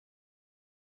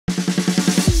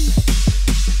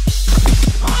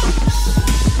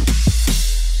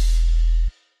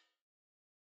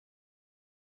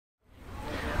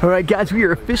Alright guys, we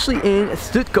are officially in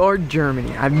Stuttgart,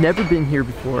 Germany. I've never been here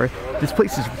before. This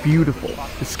place is beautiful.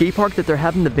 The skate park that they're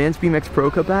having the Vans BMX Pro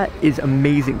Cup at is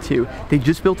amazing too. They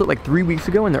just built it like 3 weeks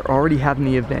ago and they're already having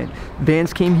the event.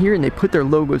 Vans came here and they put their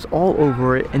logos all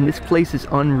over it, and this place is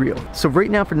unreal. So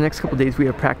right now for the next couple days we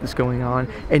have practice going on,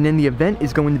 and then the event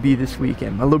is going to be this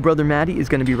weekend. My little brother Matty is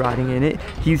going to be riding in it.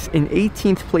 He's in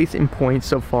 18th place in points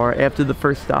so far after the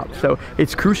first stop. So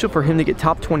it's crucial for him to get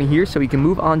top 20 here so he can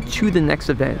move on to the next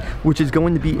event, which is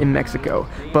going to be in Mexico.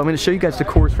 But I'm going to show you guys the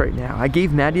course right now. I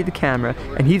gave Matty the camera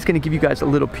and he's going to give you guys a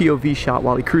little POV shot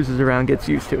while he cruises around, gets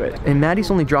used to it. And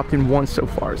Matty's only dropped in once so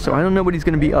far, so I don't know what he's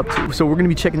going to be up to. So we're going to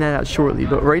be checking that out shortly.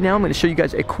 But right now I'm going to show you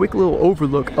guys a quick little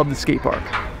overlook of the skate park.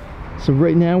 So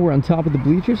right now we're on top of the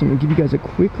bleachers. I'm going to give you guys a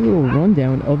quick little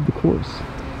rundown of the course.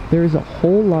 There is a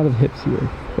whole lot of hips here.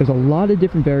 There's a lot of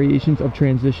different variations of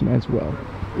transition as well.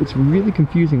 It's really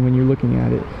confusing when you're looking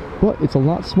at it, but it's a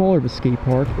lot smaller of a skate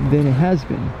park than it has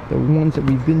been, the ones that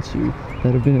we've been to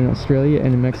that have been in Australia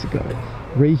and in Mexico.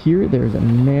 Right here, there's a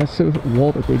massive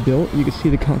wall that they built. You can see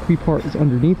the concrete part is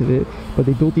underneath of it, but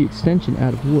they built the extension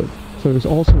out of wood. So there's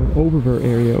also an oververt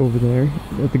area over there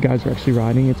that the guys are actually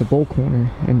riding. It's a bowl corner,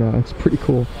 and it's pretty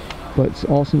cool. But it's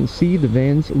awesome to see the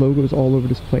Vans logos all over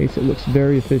this place. It looks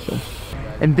very official.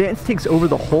 And Vans takes over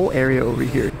the whole area over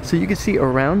here. So you can see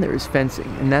around there is fencing,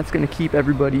 and that's going to keep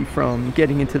everybody from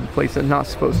getting into the place they're not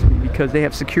supposed to be, because they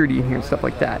have security in here and stuff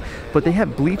like that. But they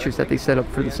have bleachers that they set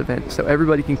up for this event, so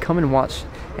everybody can come and watch,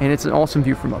 and it's an awesome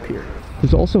view from up here.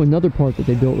 There's also another part that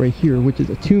they built right here, which is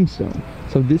a tombstone.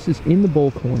 So this is in the bowl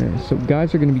corner, so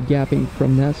guys are going to be gapping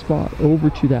from that spot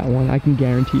over to that one. I can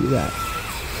guarantee you that.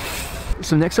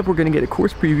 So next up we're going to get a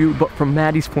course preview, but from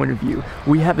Matty's point of view.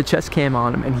 We have a chest cam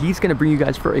on him and he's going to bring you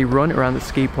guys for a run around the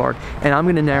skate park, and I'm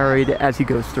going to narrate it as he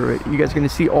goes through it. You guys are going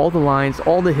to see all the lines,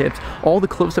 all the hips, all the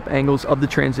close-up angles of the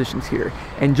transitions here.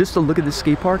 And just to look at the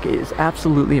skate park, it is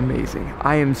absolutely amazing.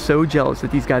 I am so jealous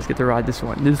that these guys get to ride this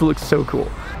one. This looks so cool.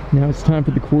 Now it's time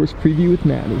for the course preview with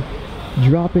Matty.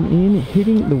 Dropping in,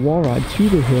 hitting the wall ride to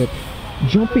the hip,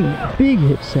 jumping big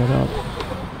hip setup,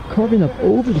 carving up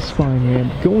over the spine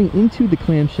ramp, going into the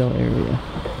clamshell area,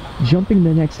 jumping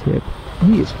the next hip.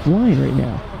 He is flying right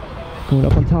now. Going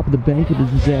up on top of the bank with a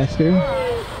disaster,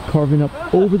 carving up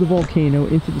over the volcano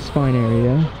into the spine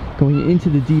area, going into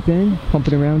the deep end,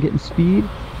 pumping around, getting speed,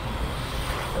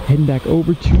 heading back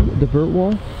over to the vert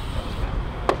wall,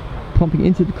 pumping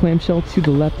into the clamshell to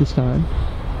the left this time,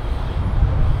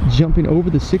 jumping over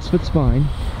the 6-foot spine,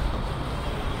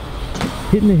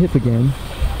 hitting the hip again.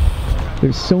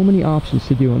 There's so many options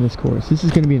to do on this course. This is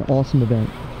going to be an awesome event.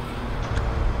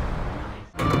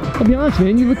 I'll be honest,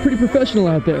 man, you look pretty professional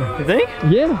out there. You think?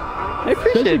 Yeah. I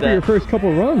appreciate Especially that. for your first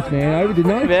couple runs, man. I did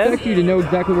not expect you to know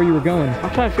exactly where you were going.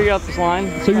 I'm trying to figure out this line.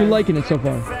 So you're liking it so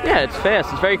far? Yeah, it's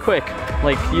fast. It's very quick.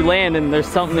 Like, you land and there's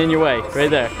something in your way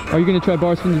right there. Are you going to try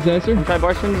bar spin disaster? I'm going to try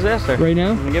bar spin disaster. Right now?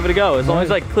 I'm going to give it a go. As long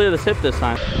as I clear this hip this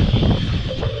time.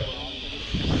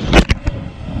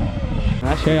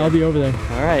 Okay, I'll be over there.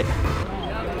 All right.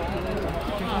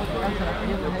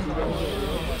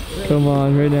 Come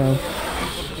on, right now.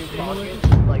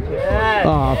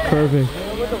 Ah, perfect.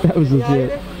 That was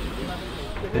legit.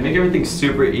 They make everything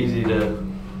super easy to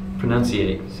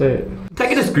pronunciate. Say it.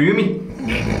 Take it as groomy.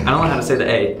 I don't know how to say the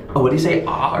A. Oh, what do you say?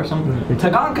 Ah or something? I think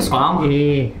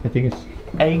it's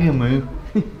Agamu.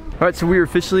 Alright, so we're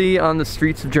officially on the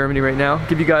streets of Germany right now.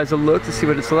 Give you guys a look to see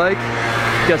what it's like.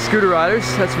 You got scooter riders,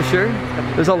 that's for sure.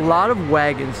 There's a lot of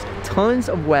wagons, tons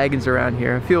of wagons around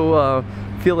here. I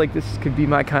feel like this could be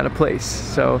my kind of place.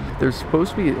 So there's supposed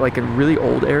to be like a really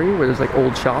old area where there's like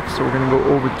old shops, so we're gonna go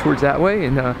over towards that way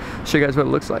and show you guys what it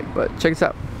looks like. But check this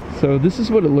out. So this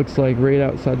is what it looks like right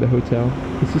outside the hotel.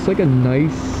 It's just like a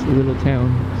nice little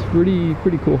town. It's pretty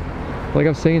cool. Like I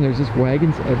was saying, there's just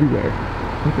wagons everywhere.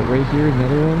 Look at right here,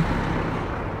 another one.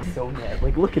 So mad.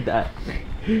 Like, look at that.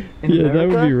 Yeah, America, that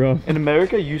would be rough. In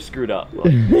America, you screwed up.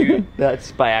 Like,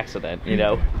 that's by accident, you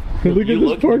know? Look at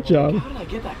this pork chop. How did I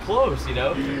get that close, you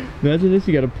know? Imagine this,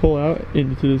 you gotta pull out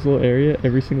into this little area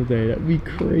every single day. That'd be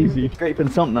crazy. Scraping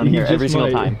something on here every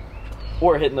single time.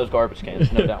 Or hitting those garbage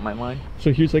cans, no doubt in my mind.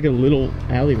 So here's like a little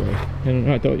alleyway. I don't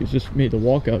know, I thought it was just made to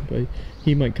walk up, but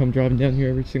he might come driving down here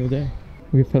every single day.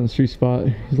 We found a street spot.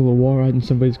 There's a little wall ride in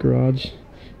somebody's garage.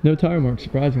 No tire marks,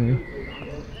 surprisingly.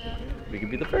 We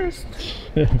could be the first.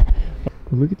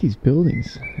 Look at these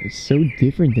buildings. It's so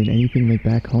different than anything like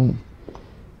back home.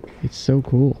 It's so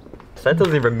cool. That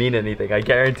doesn't even mean anything, I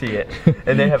guarantee it.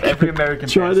 And they have every American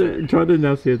try to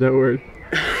enunciate that word.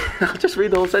 I'll just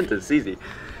read the whole sentence, it's easy.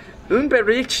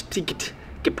 Unberechtigt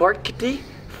geparkte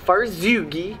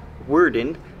Fahrzeuge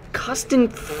wurden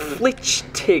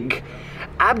kostenpflichtig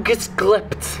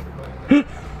abgeklebt.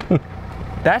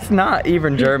 That's not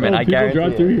even German, I guarantee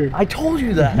drive through here. I told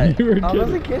you that. You were I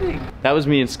wasn't kidding. That was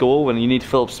me in school when you need to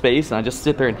fill up space and I just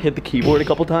sit there and hit the keyboard a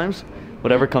couple times.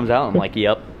 Whatever comes out, I'm like,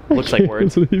 yep, looks like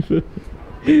words. That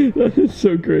is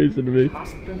so crazy to me.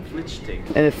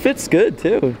 And it fits good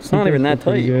too. It's not even that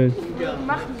tight.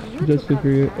 Just for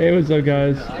you. Hey, what's up,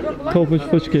 guys? Kolfish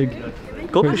Fischkig.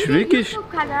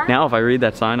 Now if I read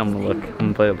that sign, I'm gonna look. I'm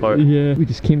gonna play the part. Yeah. We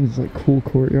just came to this like cool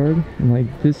courtyard, and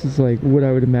like this is like what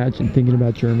I would imagine thinking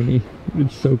about Germany.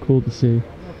 It's so cool to see.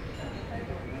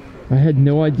 I had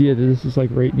no idea that this was like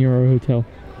right near our hotel.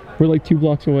 We're like 2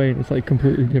 blocks away, and it's like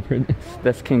completely different.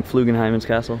 That's King Flugenheimen's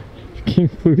castle. King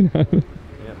Flugenheimen.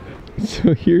 Yep.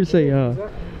 So here's a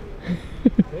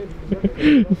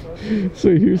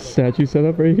so here's statue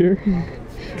setup right here.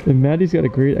 And Matty's got a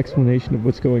great explanation of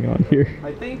what's going on here.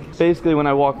 I think basically when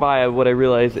I walk by, what I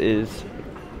realize is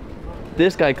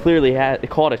this guy clearly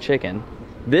caught a chicken.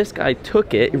 This guy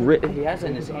took it, he has it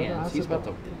in his hands. He's about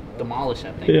to demolish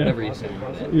that thing, whatever he's saying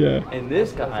with it. Yeah. And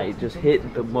this guy just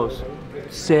hit the most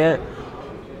sad,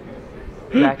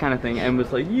 that kind of thing, and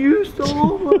was like, "You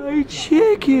stole my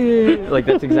chicken!" Like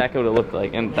that's exactly what it looked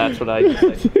like, and that's what I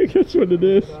just said. That's what it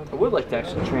is. I would like to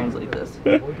actually translate this.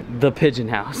 The pigeon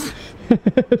house.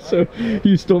 So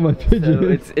you stole my pigeon.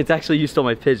 So it's actually you stole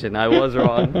my pigeon. I was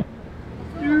wrong.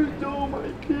 You stole my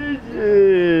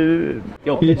pigeon.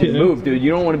 Yo, pigeon, move, dude.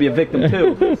 You don't want to be a victim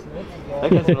too.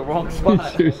 That guy's in the wrong spot.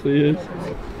 It seriously is.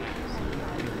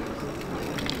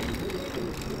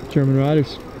 German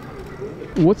riders.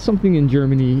 What's something in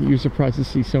Germany you're surprised to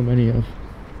see so many of?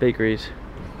 Bakeries.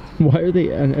 Why are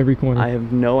they on every corner? I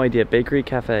have no idea. Bakery,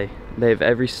 cafe. They have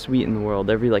every sweet in the world.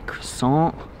 Every like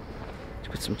croissant.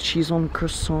 Put some cheese on the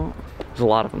croissant. There's a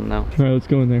lot of them now. Alright, let's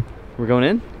go in there. We're going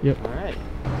in? Yep. Alright.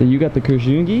 So you got the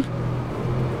Kurjungi?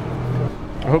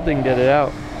 I hope they can get it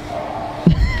out.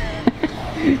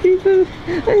 He said,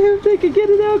 I hope they can get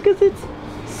it out because it's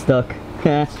stuck.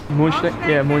 Yeah,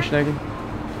 Moonschnecken.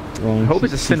 Wrong. I hope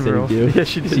it's a cinnamon roll. Yeah,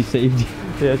 she did. She saved you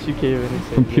Yeah, she came in and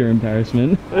saved from pure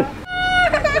embarrassment.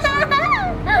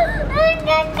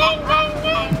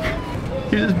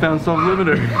 He just bounced off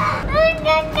limiter.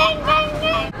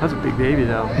 That's a big baby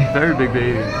though. Very big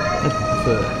baby. That's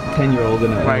a 10-year-old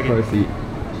in a car seat.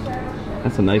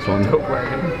 That's a nice one.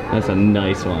 That's a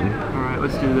nice one. Alright,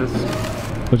 let's do this.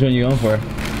 Which one are you going for?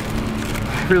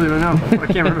 I really don't know. I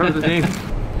can't remember the name.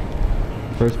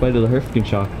 First bite of the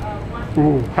Hurfkenshock.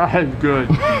 Ooh, that is good.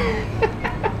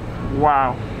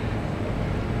 Wow.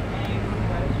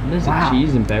 There's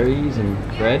cheese and berries and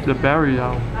bread. The berry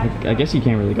though. I guess you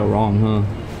can't really go wrong, huh?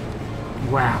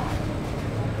 Wow.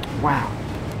 Wow.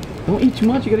 Don't eat too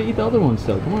much, you gotta eat the other one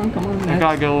still. Come on, come on. I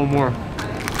gotta get a little more.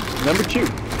 Number 2.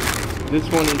 This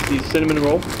one is the cinnamon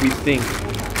roll. We think.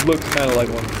 Looks kind of like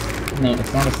one. No,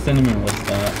 it's not a cinnamon roll, it's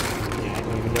that. Yeah, I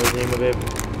don't even know the name of it.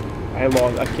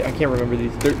 I can't remember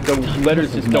these. The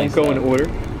letters just don't go in order.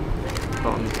 Oh,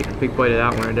 I'm gonna take a big bite of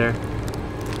that one right there.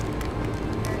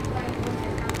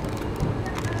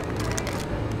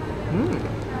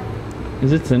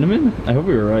 Is it cinnamon? I hope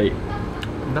we were right.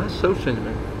 Not so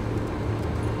cinnamon.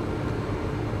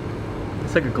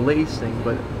 It's like a glaze thing,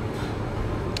 but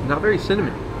not very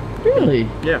cinnamon. Really?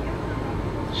 Yeah.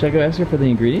 Should I go ask her for the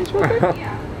ingredients real quick?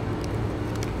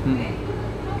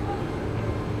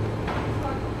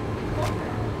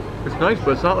 It's nice,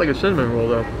 but it's not like a cinnamon roll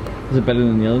though. Is it better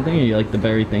than the other thing, or you like the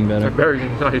berry thing better? The berry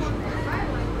thing's nice.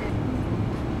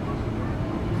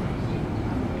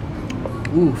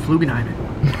 Ooh, Flugenheimen.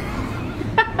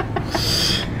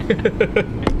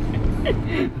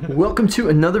 Welcome to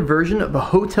another version of a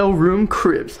hotel room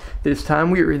cribs. This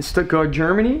time we are in Stuttgart,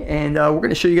 Germany, and we're going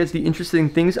to show you guys the interesting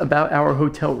things about our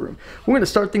hotel room. We're going to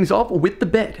start things off with the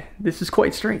bed. This is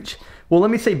quite strange. Well,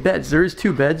 let me say beds. There is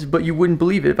 2 beds, but you wouldn't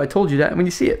believe it if I told you that when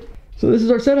you see it. So this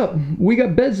is our setup. We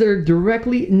got beds that are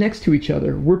directly next to each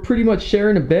other. We're pretty much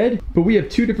sharing a bed, but we have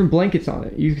 2 different blankets on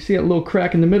it. You can see that little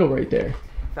crack in the middle right there.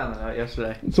 Found that out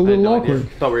yesterday. It's a little awkward.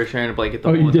 Thought we were sharing a blanket the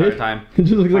whole entire time. It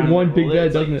just looks like one big bed,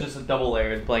 it's doesn't like it? Just a double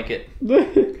layered blanket.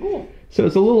 Cool. So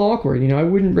it's a little awkward, you know. I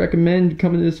wouldn't recommend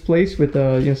coming to this place with you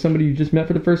know, somebody you just met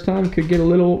for the first time. Could get a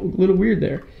little weird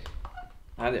there.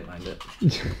 I didn't mind it.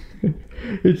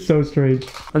 It's so strange.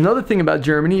 Another thing about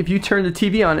Germany, if you turn the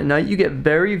TV on at night, you get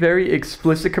very, very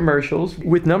explicit commercials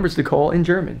with numbers to call in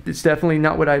German. It's definitely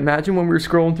not what I imagined when we were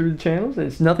scrolling through the channels, and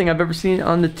it's nothing I've ever seen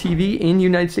on the TV in the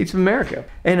United States of America.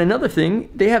 And another thing,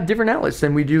 they have different outlets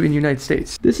than we do in the United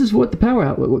States. This is what the power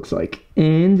outlet looks like,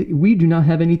 and we do not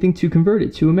have anything to convert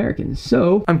it to Americans.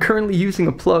 So I'm currently using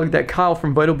a plug that Kyle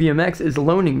from Vital BMX is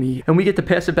loaning me, and we get to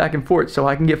pass it back and forth so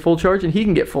I can get full charge and he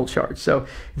can get full charge. So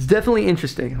it's definitely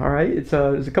interesting. All right,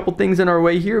 there's a couple things in our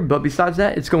way here, but besides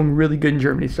that, it's going really good in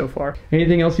Germany so far.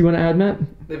 Anything else you want to add, Matt?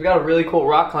 They've got a really cool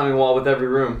rock climbing wall with every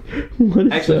room. What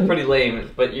is Actually, that? it's pretty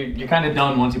lame, but you're kind of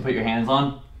done once you put your hands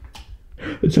on.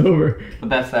 It's over. But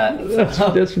that's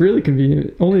that. That's really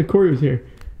convenient. Only if Corey was here.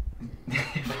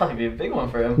 It'd probably be a big one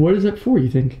for him. What is that for, you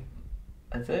think?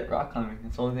 That's it, rock climbing.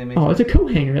 That's the only thing that makes Oh, it's a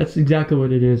coat hanger. That's exactly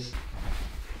what it is.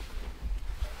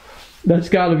 That's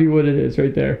gotta be what it is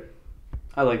right there.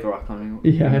 I like the rock climbing.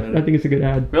 Yeah, I think it's a good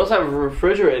ad. We also have a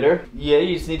refrigerator. Yeah,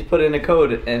 you just need to put in a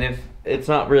code, and if it's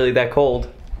not really that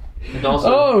cold, and also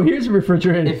Oh, here's a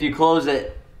refrigerator. if you close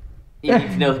it, you need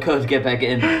to know the code to get back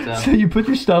in. So So you put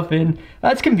your stuff in.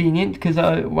 That's convenient because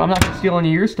well, I'm not going to steal any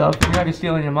of your stuff. You're not going to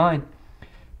steal any of mine.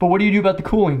 But what do you do about the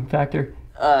cooling factor?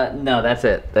 no, that's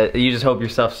it. You just hope your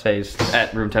stuff stays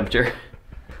at room temperature.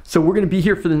 So we're going to be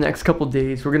here for the next couple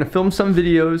days. We're going to film some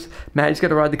videos. Maddie's got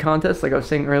to ride the contest. Like I was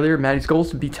saying earlier, Maddie's goal is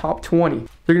to be top 20.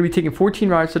 They're going to be taking 14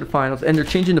 riders to the finals, and they're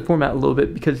changing the format a little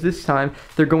bit because this time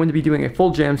they're going to be doing a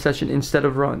full jam session instead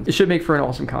of runs. It should make for an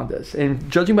awesome contest. And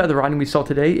judging by the riding we saw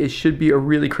today, it should be a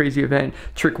really crazy event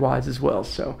trick-wise as well.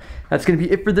 So that's going to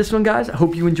be it for this one, guys. I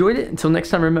hope you enjoyed it. Until next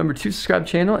time, remember to subscribe to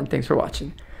the channel, and thanks for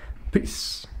watching.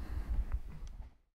 Peace.